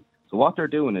Brazil. So what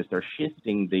they're doing is they're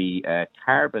shifting the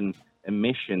carbon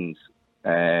emissions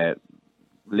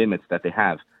limits that they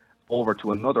have over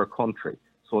to another country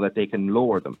so that they can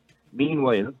lower them.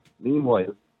 Meanwhile,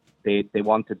 they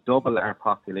want to double our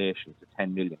population to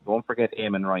 10 million. Don't forget,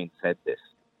 Eamon Ryan said this.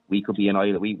 We could be an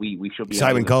island. We should be.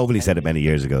 Simon Coveney said it many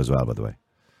years ago as well, by the way.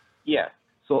 Yeah.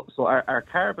 So our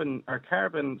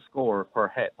carbon score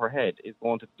per head is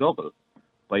going to double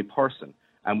by person,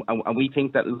 and we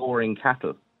think that lowering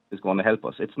cattle is going to help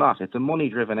us. It's not. It's a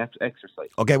money-driven exercise.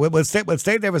 Okay, we'll stay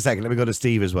there for a second. Let me go to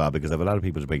Steve as well, because I have a lot of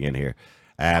people to bring in here.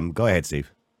 Go ahead,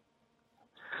 Steve.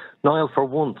 Niall, for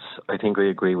once, I think I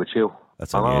agree with you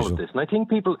That's on unusual. all of this. And I think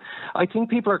people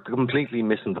are completely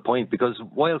missing the point, because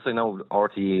whilst I know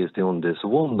RTE is doing this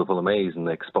wonderful, amazing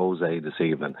expose this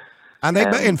evening, And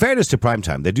they, in fairness to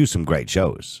Primetime, they do some great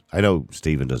shows. I know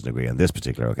Stephen doesn't agree on this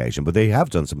particular occasion, but they have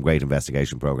done some great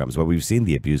investigation programs where we've seen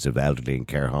the abuse of elderly in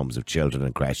care homes, of children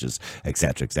and creches,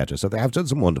 etc., etc. So they have done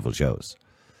some wonderful shows.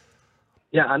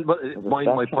 Yeah, and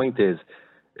my point is,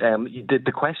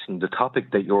 the question, the topic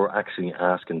that you're actually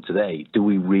asking today, do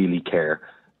we really care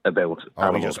about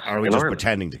animals? Are we just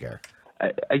pretending to care?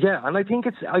 Yeah, and I think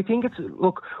it's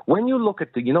look, when you look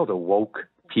at the woke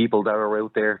people that are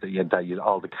out there,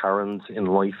 all the Karens in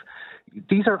life,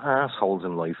 these are assholes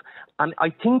in life. And I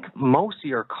think most of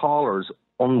your callers,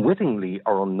 unwittingly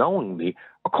or unknowingly,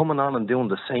 are coming on and doing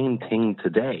the same thing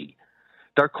today.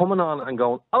 They're coming on and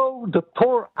going, oh, the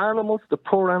poor animals.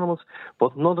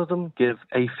 But none of them give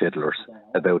a fiddlers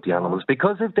about the animals,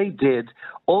 because if they did,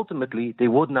 ultimately they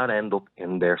would not end up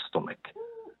in their stomach.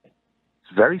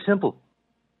 It's very simple.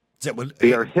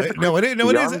 They are hypocrites.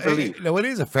 It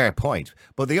is a fair point.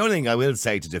 But the only thing I will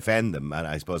say to defend them, and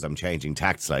I suppose I'm changing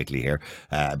tact slightly here,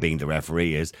 being the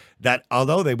referee, is that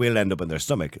although they will end up in their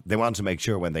stomach, they want to make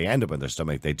sure when they end up in their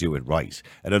stomach, they do it right.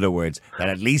 In other words, that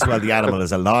at least while the animal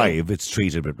is alive, it's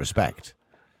treated with respect.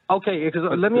 Okay,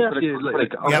 because let me ask you.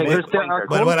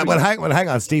 Hang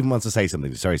on. Stephen wants to say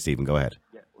something. Sorry, Stephen, go ahead.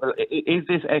 Yeah. Well, is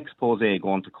this expose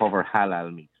going to cover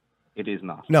halal meat? It is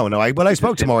not. No. I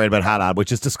spoke to Maureen about halal,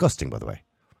 which is disgusting, by the way.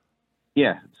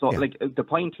 Yeah. So, the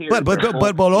point here.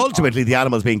 But ultimately, the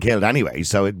animal's being killed anyway.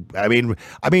 So, I mean,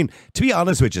 to be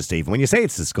honest with you, Stephen, when you say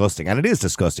it's disgusting, and it is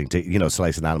disgusting to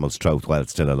slice an animal's throat while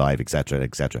it's still alive, etc.,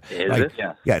 etc. Is it?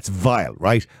 Yeah. Yeah, it's vile,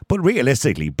 right? But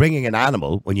realistically, bringing an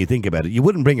animal, when you think about it, you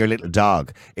wouldn't bring your little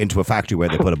dog into a factory where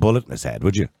they put a bullet in his head,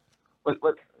 would you? Well,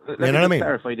 you know what I mean?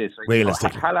 Clarify this. Right?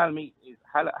 Realistically, halal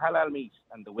meat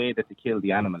and the way that they kill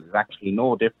the animal is actually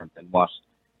no different than what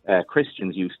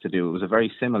Christians used to do. It was a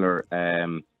very similar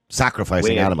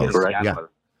sacrificing animals,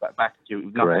 back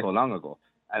to not so long ago.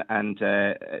 And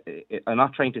I'm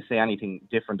not trying to say anything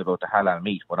different about the halal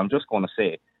meat, but I'm just going to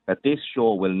say that this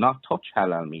show will not touch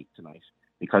halal meat tonight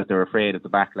because they're afraid of the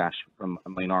backlash from a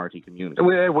minority community.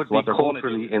 Well, it would be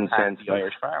culturally insensitive. The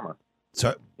Irish farmer.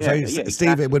 Steve,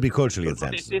 exactly. It would be culturally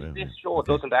insensitive. This show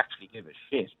doesn't actually give a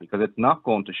shit because it's not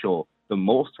going to show the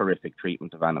most horrific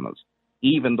treatment of animals.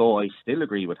 Even though I still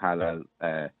agree with halal,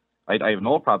 I have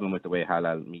no problem with the way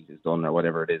halal meat is done or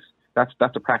whatever it is.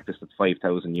 That's a practice that's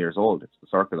 5,000 years old. It's the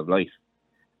circle of life.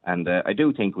 And I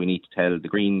do think we need to tell the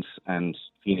Greens and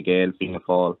Fine Gael, Fianna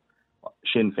Fáil,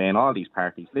 Sinn Féin, all these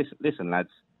parties, listen lads,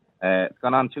 it's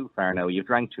gone on too far now. You've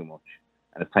drank too much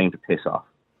and it's time to piss off.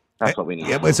 That's what we need.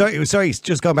 Yeah, well, sorry,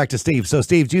 just going back to Steve. So,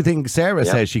 Steve, do you think Sarah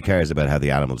says she cares about how the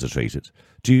animals are treated?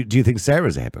 Do you think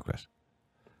Sarah's a hypocrite?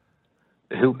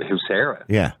 Who Sarah?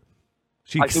 Yeah.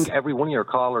 I think every one of your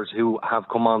callers who have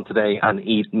come on today and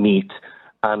eat meat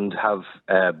and have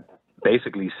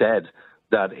basically said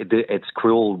that it's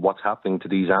cruel what's happening to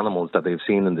these animals that they've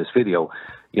seen in this video.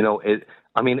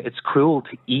 It's cruel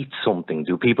to eat something.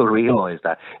 Do people realise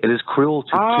that? It is cruel to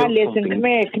kill something. Come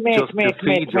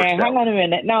here. Hang on a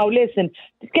minute. Now, listen.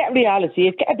 Get reality.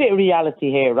 Get a bit of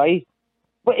reality here, right?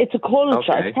 But it's a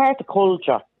culture. Okay. It's part of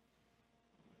culture.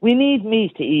 We need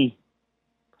meat to eat.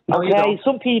 No, okay,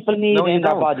 some people need it in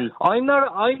their body. I'm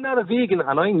not a vegan,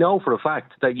 and I know for a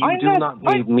fact that you do not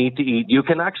need meat to eat. You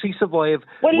can actually survive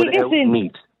without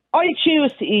meat. I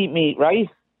choose to eat meat, right?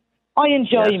 I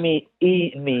enjoy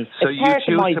eating meat. So it's you part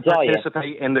choose of my to diet.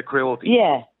 participate in the cruelty?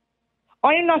 Yeah.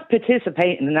 I'm not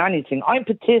participating in anything. I'm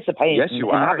participating in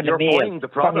having a meal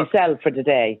for myself for the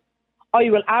day. I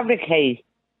will advocate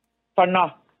for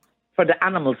the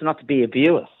animals not to be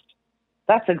abused.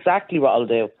 That's exactly what I'll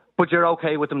do. But you're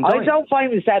okay with them dying? I don't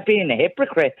find myself being a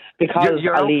hypocrite because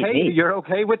I'll eat meat. You're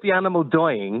okay with the animal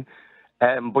dying,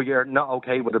 but you're not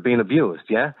okay with it being abused,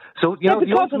 yeah? So, because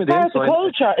it's part of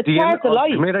culture. It's part of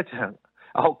life.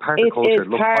 part It of culture. is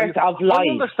Look, part of life. I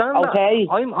understand okay?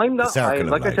 that. I'm not. Circle of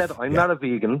Like life. I said, I'm not a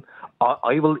vegan.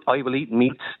 I will eat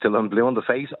meat till I'm blue in the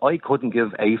face. I couldn't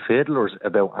give a fiddler's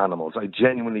about animals. I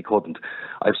genuinely couldn't.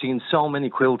 I've seen so many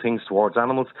cruel things towards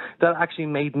animals that actually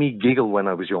made me giggle when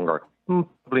I was younger.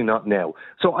 Probably not now.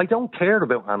 So I don't care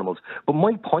about animals. But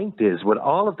my point is, with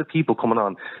all of the people coming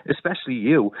on, especially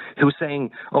you, who's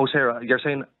saying, oh, Sarah, you're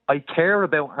saying, I care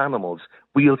about animals,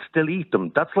 we'll still eat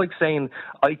them. That's like saying,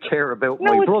 I care about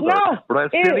my brother, but I'll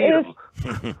still eat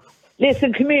him.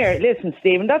 Listen, come here. Listen,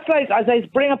 Stephen, that's like, as I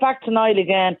bring it back to Niall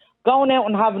again, going out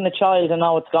and having a child and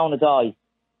now it's going to die.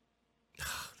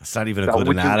 That's not even a good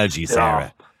analogy,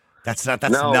 Sarah. That's not a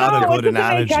good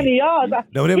analogy.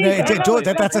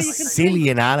 That's a silly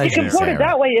analogy. You can put it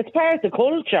that way. It's part of the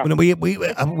culture.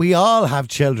 We all have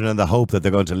children in the hope that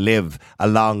they're going to live a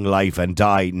long life and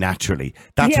die naturally.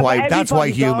 That's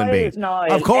why human beings.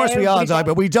 Of course, we all die,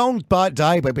 but we don't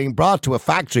die by being brought to a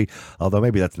factory. Although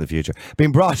maybe that's in the future.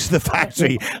 Being brought to the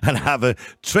factory and have a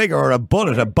trigger or a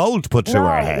bolt put through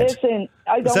our head. Listen,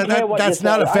 I don't care what that's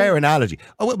not a fair analogy.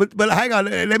 Oh, but hang on.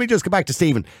 Let me just go back to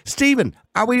Stephen. Stephen,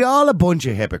 are we all a bunch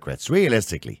of hypocrites,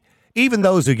 realistically? Even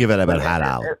those who give it about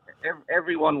halal.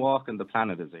 Everyone walking the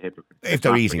planet is a hypocrite. If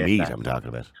they're eating meat, I'm talking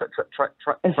about.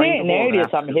 In certain areas,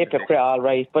 I'm a hypocrite, all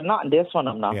right, but not in this one,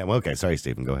 I'm not. Yeah, well, okay. Sorry,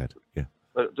 Stephen. Go ahead. Yeah.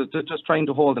 But just trying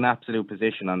to hold an absolute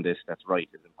position on this that's right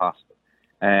is impossible.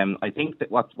 I think that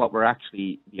what we're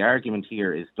actually, the argument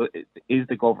here is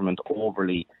the government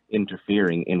overly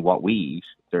interfering in what we eat?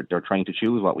 They're trying to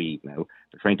choose what we eat now.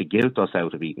 They're trying to guilt us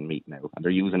out of eating meat now, and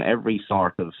they're using every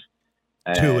sort of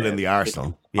tool in the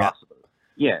arsenal. Possible.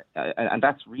 Yeah, and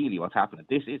that's really what's happening.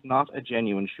 This is not a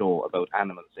genuine show about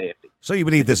animal safety. So you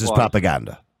believe this is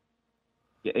propaganda?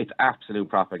 Yeah, it's absolute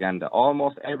propaganda.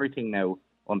 Almost everything now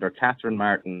under Catherine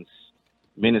Martin's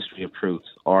Ministry of Truth,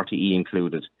 RTE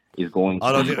included, is going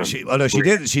to...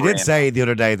 She did say the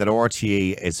other day that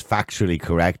RTE is factually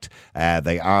correct.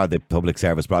 They are the public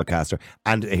service broadcaster.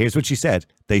 And here's what she said.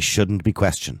 They shouldn't be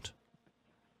questioned.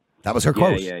 That was her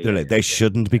quote. They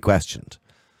shouldn't be questioned.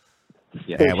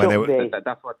 Yeah,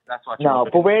 that's what. No,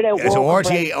 but we're out. So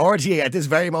RTE at this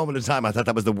very moment in time, I thought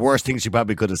that was the worst thing she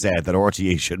probably could have said. That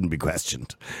RTE shouldn't be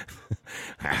questioned.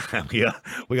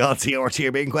 we all see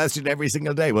RTE being questioned every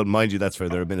single day. Well, mind you, that's for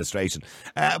their administration.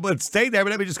 But stay there. But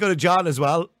let me just go to John as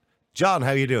well. John, how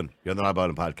are you doing? You're on the Niall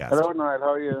Boylan podcast. Hello, Niall.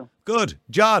 How are you? Good,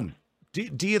 John.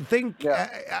 Do you think?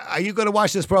 Are you going to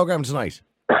watch this program tonight?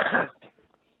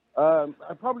 I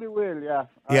probably will. Yeah.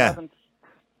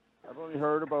 I've only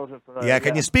heard about it. But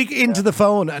can you speak into the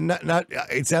phone and not?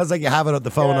 It sounds like you have it on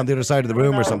the phone on the other side of the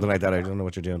room or something like that. I don't know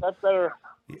what you're doing. That's better.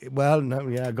 Well,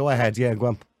 no, go ahead. Yeah, go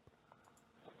on.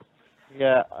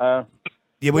 Yeah.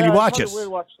 Will you watch it?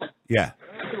 Will watch it. Yeah.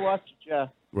 I will watch it. Yeah.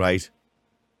 Right.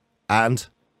 And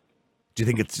do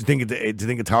you think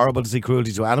it's horrible to see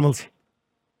cruelty to animals?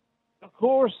 Of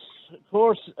course.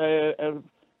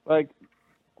 Like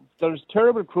there's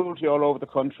terrible cruelty all over the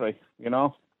country,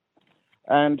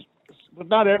 but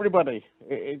not everybody.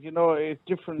 It's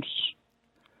different.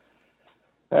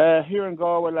 Here in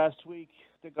Galway last week,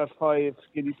 they got 5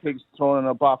 guinea pigs thrown in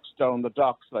a box down the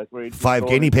docks. 5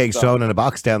 guinea pigs thrown in a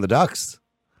box down the docks?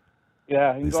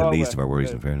 Yeah, it's the least of our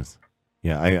worries, in fairness.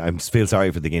 Yeah, I feel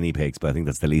sorry for the guinea pigs, but I think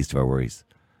that's the least of our worries.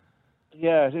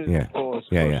 Yeah, it is, I suppose.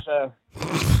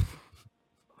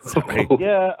 Sorry.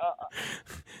 Yeah,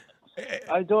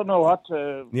 I don't know what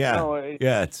to...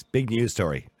 it's a big news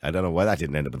story. I don't know why that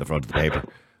didn't end up in the front of the paper.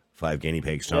 5 guinea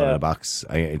pigs thrown in a box.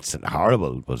 It's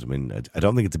horrible, but I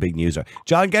don't think it's a big news story.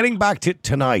 John, getting back to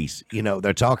tonight,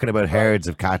 they're talking about herds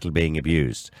of cattle being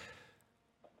abused.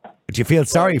 Do you feel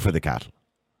sorry for the cattle?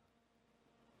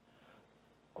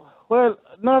 Well,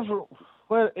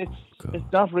 it's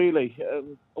not really.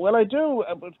 I do,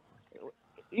 but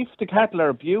if the cattle are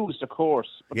abused, of course.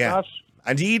 But not...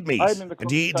 And do you eat meat?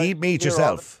 Do you eat meat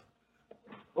yourself?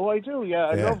 Oh, I do, yeah.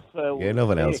 I love... you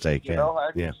love an L steak,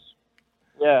 Yeah.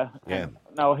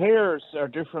 Now, hares are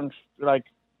different. Like,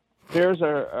 hares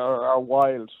are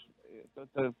wild.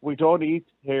 We don't eat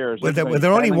hares. Well,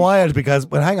 they're only wild because...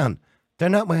 Well, hang on. They're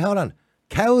not... Well, hold on.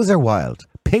 Cows are wild.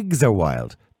 Pigs are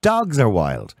wild. Dogs are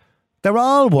wild. They're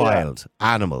all wild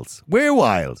animals. We're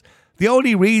wild. The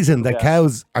only reason that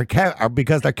cows are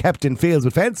because they're kept in fields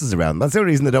with fences around them. That's the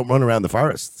only reason they don't run around the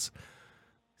forests.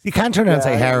 You can't turn around and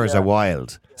say hares are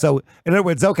wild. So, in other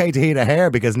words, it's okay to eat a hare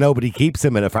because nobody keeps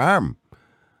them in a farm.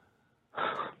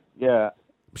 Yeah.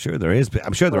 I'm sure there is.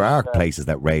 I'm sure there are places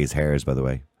that raise hares, by the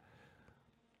way.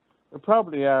 There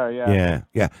probably are, yeah.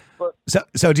 Yeah. But,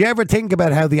 so do you ever think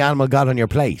about how the animal got on your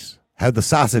plate? How the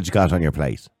sausage got on your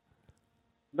plate?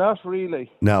 Not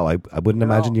really. No, I wouldn't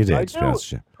imagine you did. I to be honest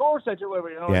do. with Of course I do.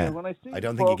 When I see I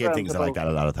don't think you give things like that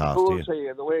a lot of thought, do you?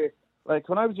 And the way, like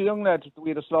when I was a young lad, we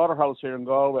had a slaughterhouse here in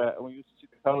Galway, and we used to see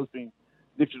the cows being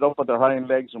lifted up with their hind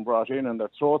legs and brought in and their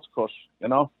throats cut,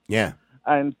 Yeah.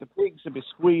 And the pigs would be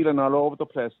squealing all over the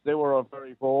place. They were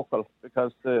very vocal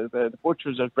because the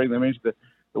butchers that bring them into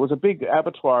there was a big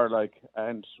abattoir,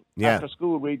 and after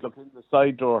school we'd look in the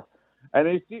side door, and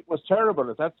it was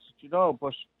terrible. That's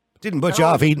but didn't put you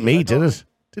off eating meat, did it?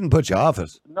 Didn't put you off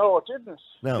it. No, it didn't.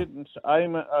 No. It didn't.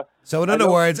 So in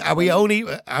other words, are we only?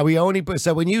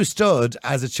 So when you stood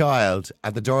as a child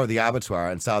at the door of the abattoir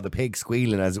and saw the pig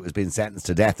squealing as it was being sentenced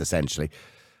to death, essentially,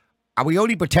 are we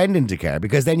only pretending to care?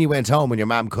 Because then you went home and your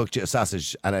mum cooked you a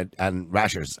sausage and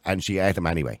rashers, and she ate them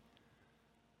anyway.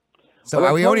 So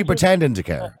are we only pretending to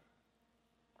care?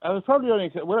 I was probably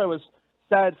only I was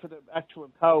sad for the actual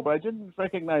cow, but I didn't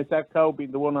recognise that cow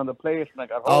being the one on the plate when I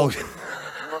got home.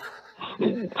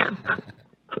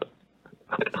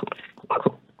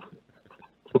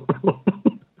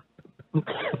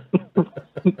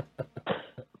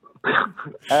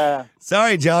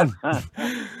 Sorry, John.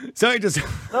 Sorry, just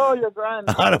no, you're grand.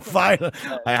 On a final,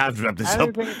 I have to wrap this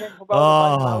up.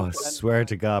 I swear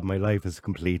to God, my life is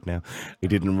complete now. I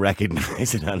didn't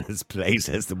recognise it on his plate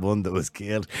as the one that was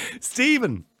killed.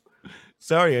 Stephen,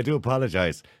 sorry, I do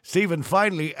apologise. Stephen,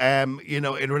 finally, in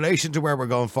relation to where we're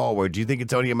going forward, do you think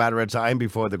it's only a matter of time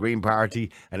before the Green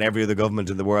Party and every other government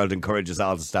in the world encourages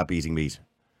all to stop eating meat?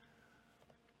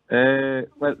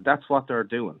 Well, that's what they're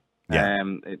doing. Yeah.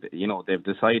 They've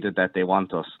decided that they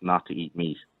want us not to eat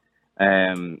meat.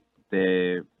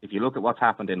 If you look at what's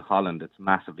happened in Holland, it's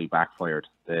massively backfired.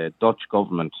 The Dutch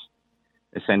government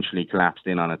essentially collapsed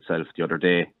in on itself the other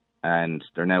day, and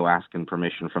they're now asking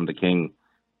permission from the king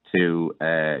to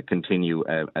continue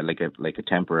like a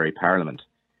temporary parliament.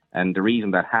 And the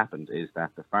reason that happened is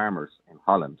that the farmers in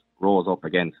Holland rose up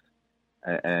against.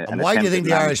 And why do you think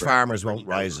the Irish farmers won't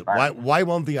rise up? Why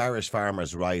won't the Irish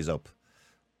farmers rise up?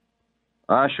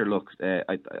 Sure. Look,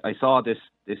 I saw this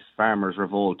farmers'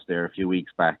 revolt there a few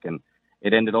weeks back, and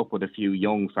it ended up with a few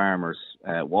young farmers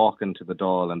walking to the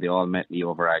Dáil, and they all met me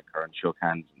over Agcar and shook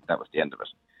hands, and that was the end of it.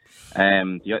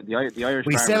 The Irish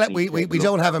we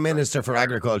don't have a minister for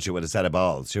agriculture with a set of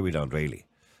balls. Sure, we don't really.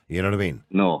 You know what I mean?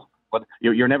 No, but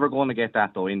you're never going to get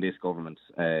that though in this government.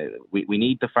 We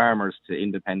need the farmers to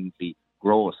independently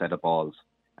grow a set of balls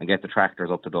and get the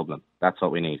tractors up to Dublin. That's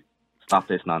what we need. Stop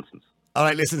this nonsense. All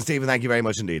right, listen, Stephen, thank you very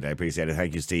much indeed. I appreciate it.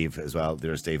 Thank you, Steve, as well,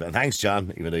 dear Steve. And thanks,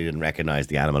 John, even though you didn't recognise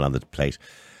the animal on the plate.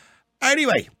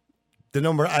 Anyway, the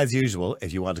number, as usual,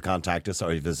 if you want to contact us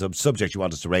or if there's a subject you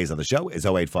want us to raise on the show, is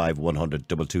 085 100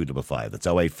 2255. That's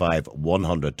 085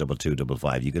 100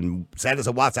 2255. You can send us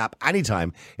a WhatsApp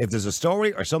anytime if there's a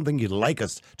story or something you'd like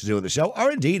us to do on the show,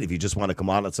 or indeed, if you just want to come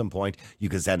on at some point, you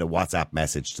can send a WhatsApp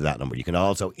message to that number. You can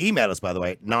also email us, by the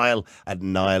way,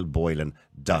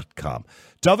 niall@niallboylan.com.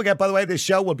 Don't forget, by the way, this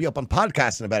show will be up on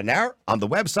podcast in about an hour on the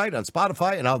website, on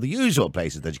Spotify, and all the usual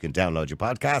places that you can download your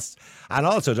podcasts. And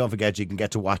also, don't forget, you can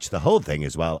get to watch the whole thing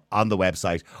as well on the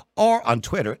website or on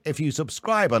Twitter if you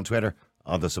subscribe on Twitter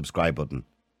on the subscribe button,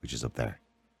 which is up there.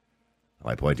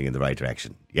 Am I pointing in the right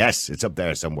direction? Yes, it's up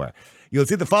there somewhere. You'll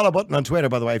see the follow button on Twitter,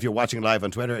 by the way, if you're watching live on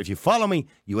Twitter. If you follow me,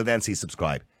 you will then see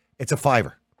subscribe. It's a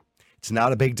 $5. It's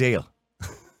not a big deal.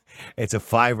 It's a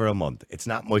 $5 a month. It's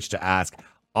not much to ask.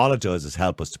 All it does is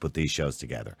help us to put these shows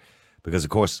together. Because, of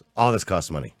course, all this costs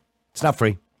money. It's not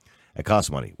free. It costs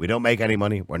money. We don't make any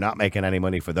money. We're not making any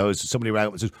money for those. Somebody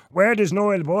around says, where does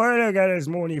Niall Boylan get his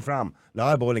money from?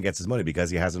 Niall Boylan gets his money because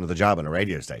he has another job on a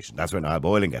radio station. That's where Niall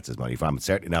Boylan gets his money from. It's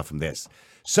certainly not from this.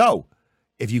 So,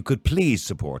 if you could please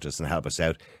support us and help us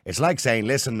out. It's like saying,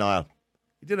 listen, Niall,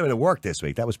 you did a bit of work this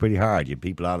week. That was pretty hard. You had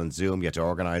people on Zoom. You had to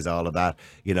organise all of that.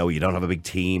 You don't have a big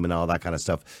team and all that kind of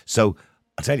stuff. So,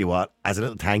 I'll tell you what, as a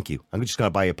little thank you, I'm just going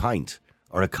to buy a pint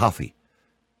or a coffee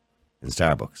in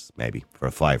Starbucks, maybe, for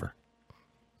a $5.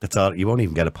 That's all. You won't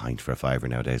even get a pint for a $5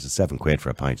 nowadays. It's £7 for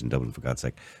a pint in Dublin, for God's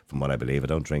sake, from what I believe. I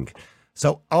don't drink.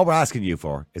 So all we're asking you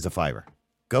for is a $5.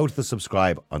 Go to the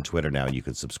subscribe on Twitter now and you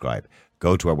can subscribe.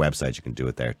 Go to our website. You can do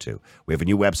it there too. We have a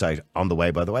new website on the way,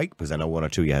 by the way, because I know one or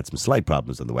two you had some slight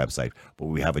problems on the website, but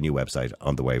we have a new website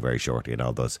on the way very shortly and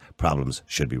all those problems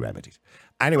should be remedied.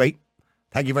 Anyway,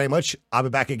 thank you very much. I'll be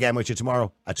back again with you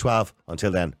tomorrow at 12.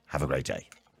 Until then, have a great day.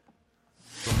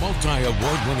 The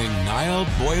multi-award-winning Niall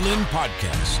Boylan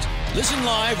Podcast. Listen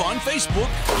live on Facebook,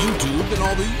 YouTube, and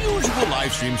all the usual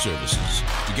live stream services.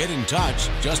 To get in touch,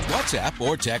 just WhatsApp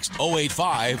or text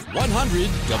 085 100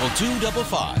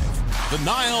 2255. The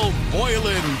Niall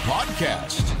Boylan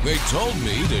Podcast. They told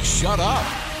me to shut up.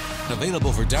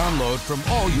 Available for download from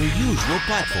all your usual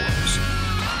platforms.